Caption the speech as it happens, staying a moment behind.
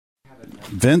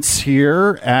Vince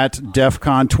here at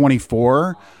DEFCON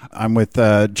 24. I'm with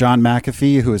John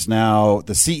McAfee, who is now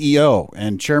the CEO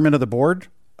and chairman of the board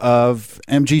of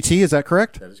MGT. Is that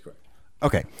correct? That is correct.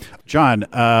 Okay. John,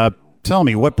 tell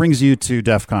me, what brings you to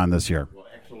DEFCON this year?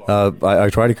 I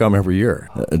try to come every year.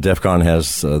 DEFCON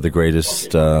has the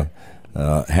greatest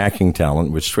hacking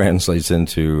talent, which translates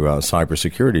into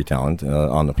cybersecurity talent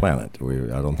on the planet.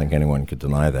 I don't think anyone could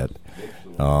deny that.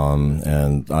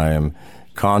 And I am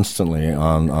constantly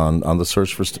on the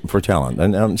search for talent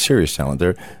and serious talent.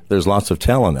 There's lots of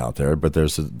talent out there, but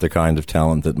there's the kind of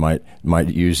talent that might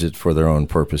use it for their own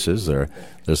purposes.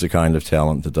 There's the kind of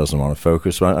talent that doesn't want to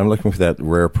focus. So I'm looking for that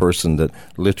rare person that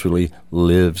literally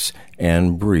lives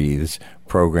and breathes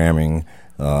programming,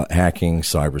 hacking,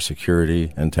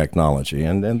 cybersecurity, and technology,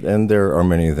 and there are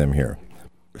many of them here.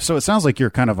 So it sounds like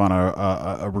you're kind of on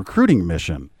a recruiting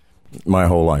mission. My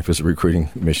whole life is a recruiting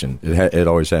mission. It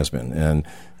always has been,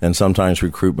 and sometimes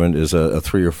recruitment is a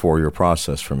 3 or 4 year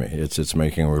process for me. It's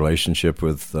making a relationship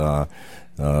with a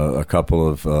couple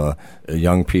of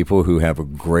young people who have a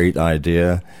great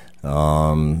idea,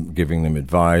 giving them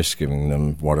advice, giving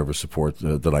them whatever support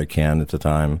that I can at the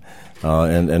time,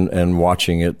 and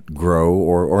watching it grow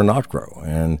or not grow.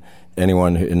 And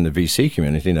anyone in the VC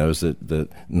community knows that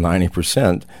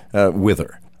 90%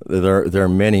 wither. There are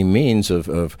many means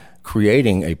of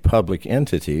creating a public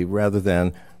entity rather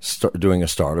than doing a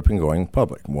startup and going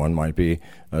public. One might be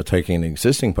taking an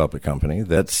existing public company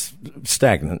that's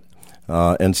stagnant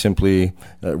and simply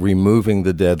removing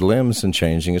the dead limbs and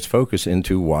changing its focus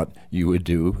into what you would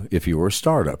do if you were a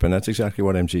startup. And that's exactly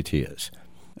what MGT is.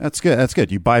 That's good. That's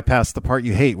good. You bypass the part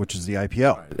you hate, which is the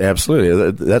IPO.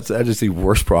 Absolutely. That is the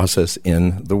worst process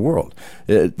in the world.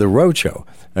 The roadshow.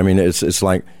 I mean, it's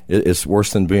like it's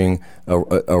worse than being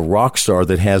a rock star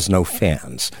that has no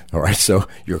fans. All right, so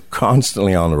you're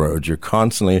constantly on the road. You're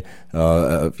constantly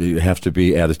you have to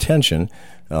be at attention,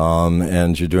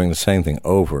 and you're doing the same thing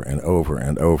over and over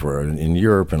and over in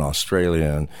Europe and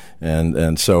Australia,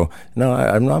 and so no,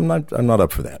 I'm not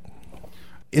up for that.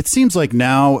 It seems like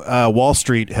now Wall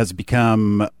Street has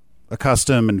become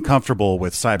accustomed and comfortable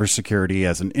with cybersecurity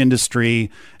as an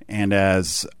industry and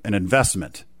as an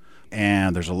investment.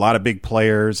 And there's a lot of big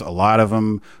players, a lot of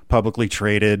them publicly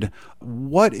traded.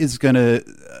 What is going to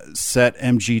set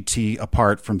MGT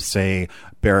apart from, say,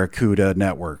 Barracuda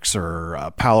Networks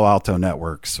or Palo Alto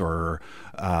Networks or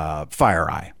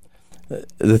FireEye?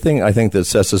 The thing I think that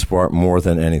sets us apart more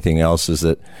than anything else is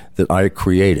that I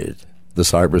created the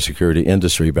cybersecurity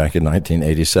industry back in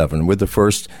 1987 with the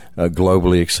first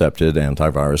globally accepted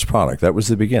antivirus product. That was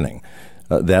the beginning.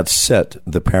 That set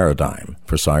the paradigm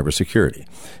for cybersecurity.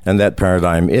 And that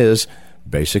paradigm is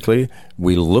basically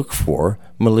we look for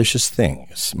malicious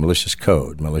things, malicious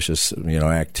code, malicious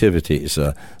activities,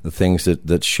 the things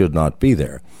that should not be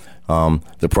there.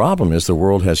 The problem is the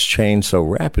world has changed so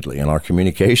rapidly, and our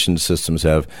communication systems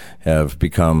have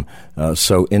become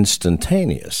so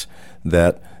instantaneous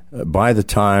that by the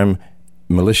time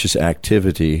malicious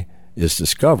activity is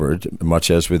discovered, much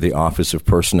as with the Office of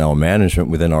Personnel Management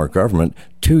within our government,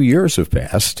 2 years have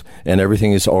passed and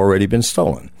everything has already been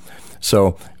stolen.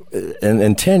 So,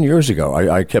 and 10 years ago,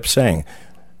 I kept saying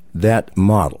that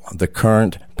model, the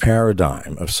current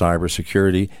paradigm of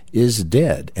cybersecurity is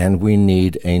dead and we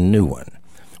need a new one.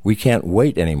 We can't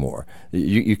wait anymore.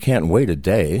 You can't wait a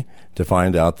day to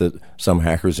find out that some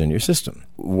hacker's in your system.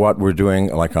 What we're doing,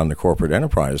 like on the corporate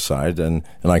enterprise side, and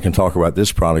I can talk about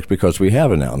this product because we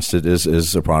have announced it,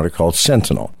 is a product called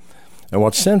Sentinel. And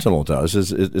what Sentinel does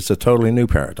is it's a totally new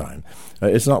paradigm.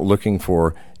 It's not looking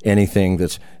for anything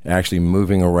that's actually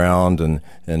moving around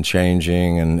and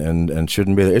changing and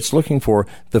shouldn't be there. It's looking for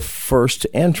the first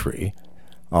entry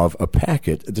of a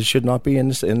packet that should not be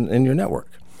in your network.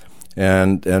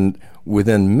 And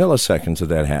within milliseconds of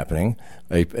that happening,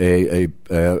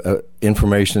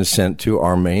 information is sent to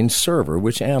our main server,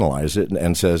 which analyzes it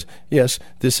and says, yes,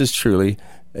 this is truly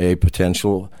a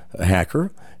potential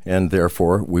hacker, and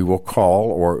therefore we will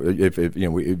call, or if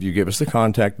you give us the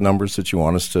contact numbers that you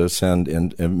want us to send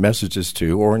in messages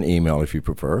to, or an email if you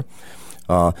prefer,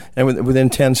 and within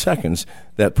 10 seconds,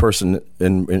 that person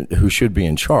who should be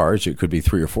in charge, it could be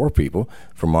 3 or 4 people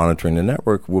for monitoring the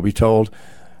network, will be told,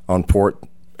 on port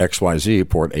XYZ,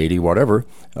 port 80, whatever,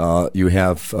 you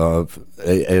have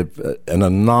an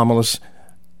anomalous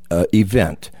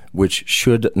event which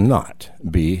should not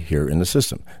be here in the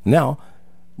system. Now,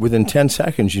 within 10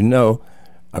 seconds,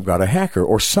 I've got a hacker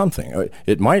or something.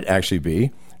 It might actually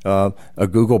be a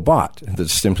Google bot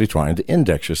that's simply trying to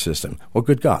index your system. Well,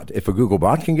 good God, if a Google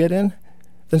bot can get in,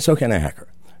 then so can a hacker,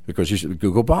 because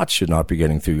Google bots should not be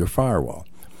getting through your firewall.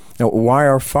 Now, why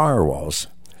are firewalls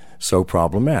so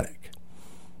problematic?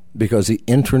 Because the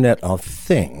Internet of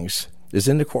Things is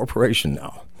in the corporation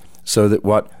now. So that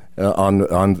on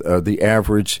the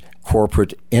average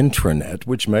corporate intranet,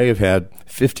 which may have had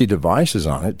 50 devices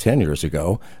on it 10 years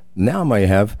ago, now may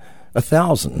have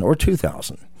 1,000 or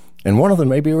 2,000. And one of them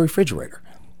may be a refrigerator.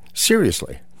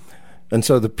 Seriously. And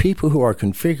so the people who are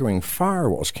configuring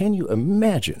firewalls, can you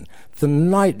imagine the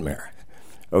nightmare?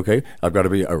 Okay, I've got to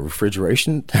be a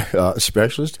refrigeration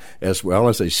specialist as well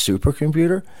as a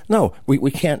supercomputer? No, we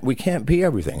can't be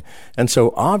everything. And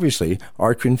so obviously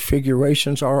our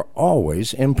configurations are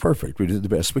always imperfect. We do the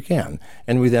best we can.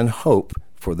 And we then hope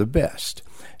for the best.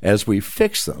 As we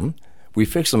fix them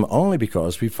only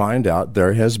because we find out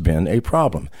there has been a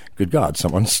problem. Good God,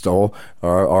 someone stole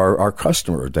our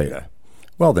customer data.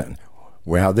 Well then,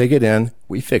 how they get in,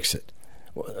 we fix it.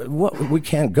 We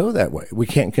can't go that way. We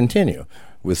can't continue.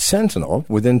 With Sentinel,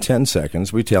 within 10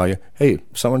 seconds, we tell you, hey,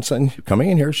 someone's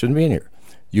coming in here, shouldn't be in here.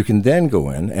 You can then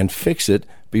go in and fix it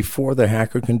before the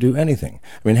hacker can do anything.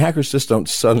 I mean, hackers just don't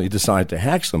suddenly decide to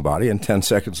hack somebody and 10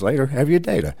 seconds later have your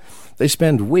data. They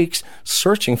spend weeks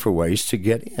searching for ways to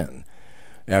get in.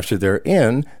 After they're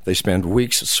in, they spend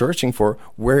weeks searching for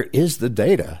where is the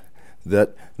data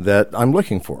that I'm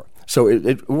looking for. So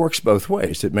it works both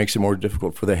ways. It makes it more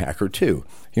difficult for the hacker, too.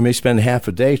 He may spend half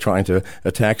a day trying to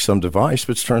attack some device,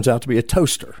 which turns out to be a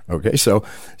toaster. Okay, so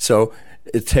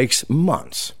it takes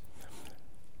months.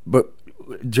 But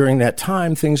during that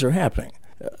time, things are happening.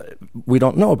 We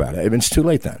don't know about it. I mean, it's too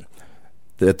late then.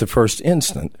 At the first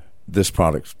instant, this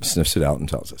product sniffs it out and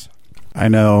tells us. I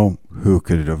know who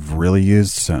could have really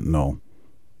used Sentinel.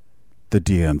 The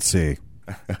DNC.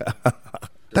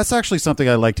 That's actually something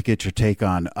I'd like to get your take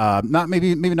on.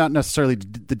 Maybe not necessarily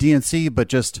the DNC, but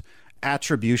just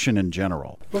attribution in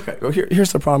general. Okay. Well,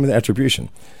 here's the problem with attribution.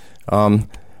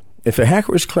 If a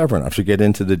hacker is clever enough to get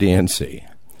into the DNC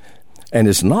and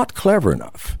is not clever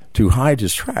enough to hide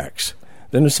his tracks,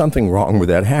 then there's something wrong with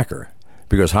that hacker.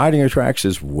 Because hiding your tracks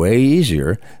is way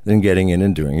easier than getting in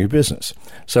and doing your business.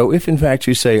 So if, in fact,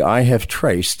 you say, I have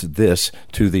traced this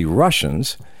to the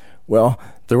Russians, well,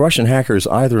 the Russian hacker is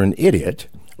either an idiot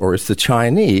or it's the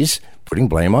Chinese putting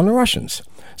blame on the Russians.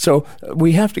 So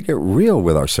we have to get real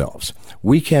with ourselves.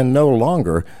 We can no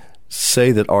longer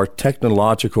say that our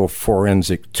technological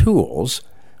forensic tools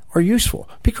are useful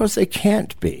because they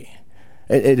can't be.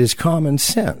 It is common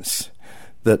sense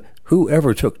that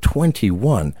whoever took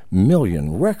 21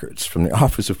 million records from the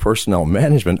Office of Personnel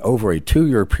Management over a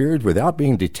 2-year period without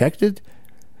being detected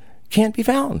can't be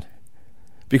found.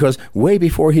 Because way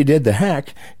before he did the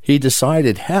hack, he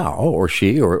decided how, or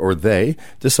she or they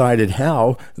decided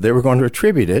how they were going to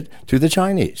attribute it to the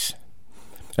Chinese.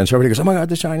 And so everybody goes, oh my God,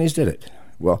 the Chinese did it.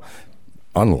 Well,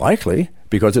 unlikely,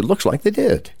 because it looks like they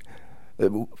did.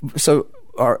 So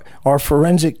our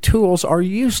forensic tools are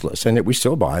useless, and yet we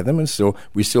still buy them, and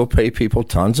we still pay people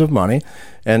tons of money,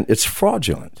 and it's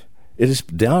fraudulent. It is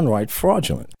downright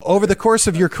fraudulent. Over the course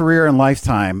of your career and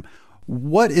lifetime,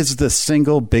 what is the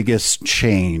single biggest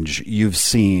change you've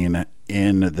seen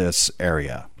in this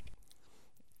area?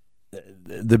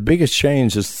 The biggest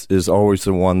change is always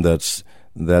the one that's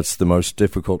the most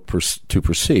difficult to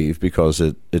perceive because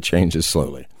it changes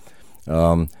slowly.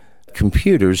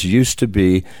 Computers used to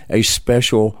be a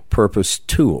special purpose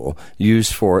tool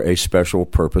used for a special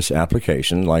purpose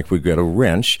application, like we get a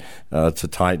wrench to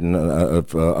tighten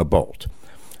a bolt.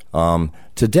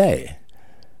 Today,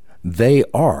 they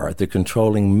are the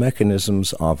controlling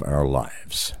mechanisms of our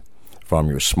lives. From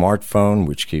your smartphone,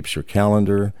 which keeps your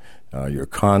calendar, your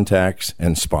contacts,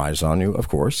 and spies on you, of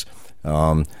course,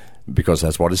 because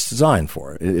that's what it's designed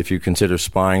for. If you consider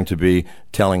spying to be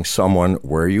telling someone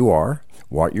where you are,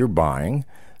 what you're buying,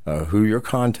 who your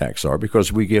contacts are,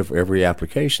 because we give every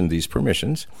application these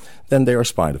permissions, then they are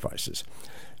spy devices.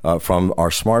 From our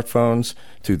smartphones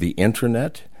to the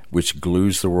intranet, which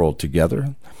glues the world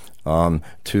together,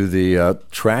 to the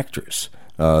tractors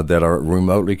that are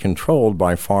remotely controlled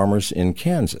by farmers in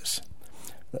Kansas.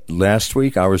 Last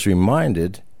week, I was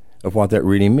reminded of what that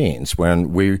really means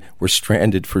when we were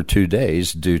stranded for 2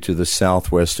 days due to the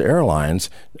Southwest Airlines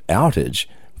outage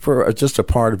for just a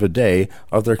part of a day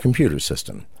of their computer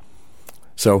system.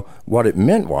 So what it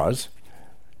meant was,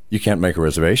 you can't make a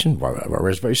reservation. Well, our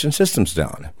reservation system's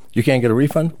down. You can't get a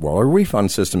refund. Well, our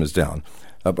refund system is down.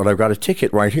 But I've got a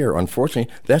ticket right here.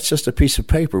 Unfortunately, that's just a piece of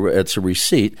paper. It's a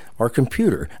receipt. Our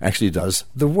computer actually does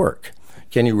the work.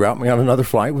 Can you route me on another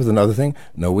flight with another thing?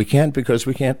 No, we can't, because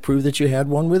we can't prove that you had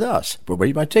one with us. But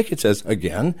wait, my ticket says,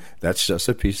 again, that's just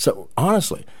a piece. So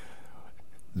honestly,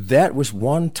 that was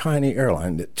one tiny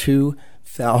airline that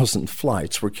 2,000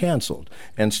 flights were canceled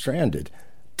and stranded.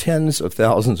 tens of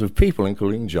thousands of people,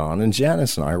 including John and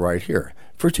Janice and I right here,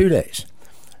 for 2 days.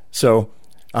 So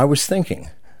I was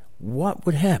thinking, what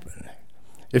would happen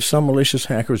if some malicious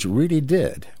hackers really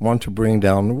did want to bring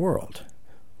down the world?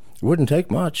 It wouldn't take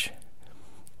much.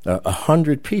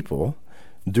 100 people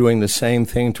doing the same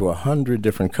thing to 100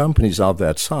 different companies of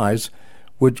that size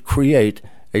would create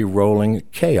a rolling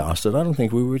chaos that I don't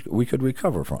think we could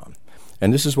recover from.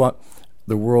 And this is what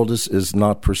the world is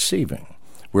not perceiving.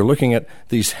 We're looking at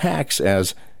these hacks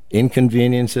as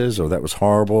inconveniences. Oh, that was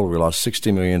horrible. We lost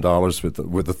 $60 million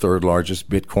with the third largest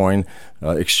Bitcoin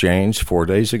exchange 4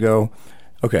 days ago.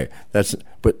 Okay,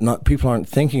 people aren't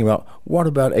thinking about, what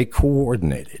about a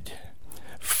coordinated,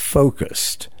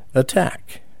 focused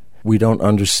attack? We don't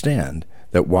understand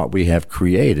that what we have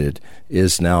created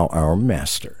is now our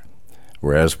master,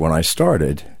 whereas when I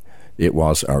started, it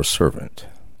was our servant.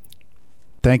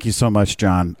 Thank you so much,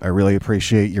 John. I really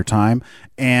appreciate your time.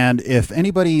 And if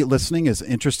anybody listening is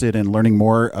interested in learning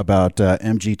more about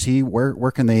MGT,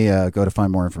 where can they go to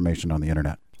find more information on the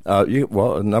internet? A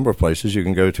number of places. You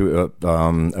can go to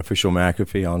official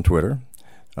McAfee on Twitter,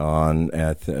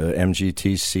 at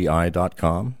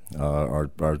mgtci.com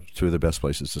are two of the best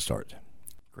places to start.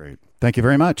 Great. Thank you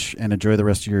very much, and enjoy the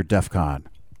rest of your DEFCON.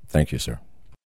 Thank you, sir.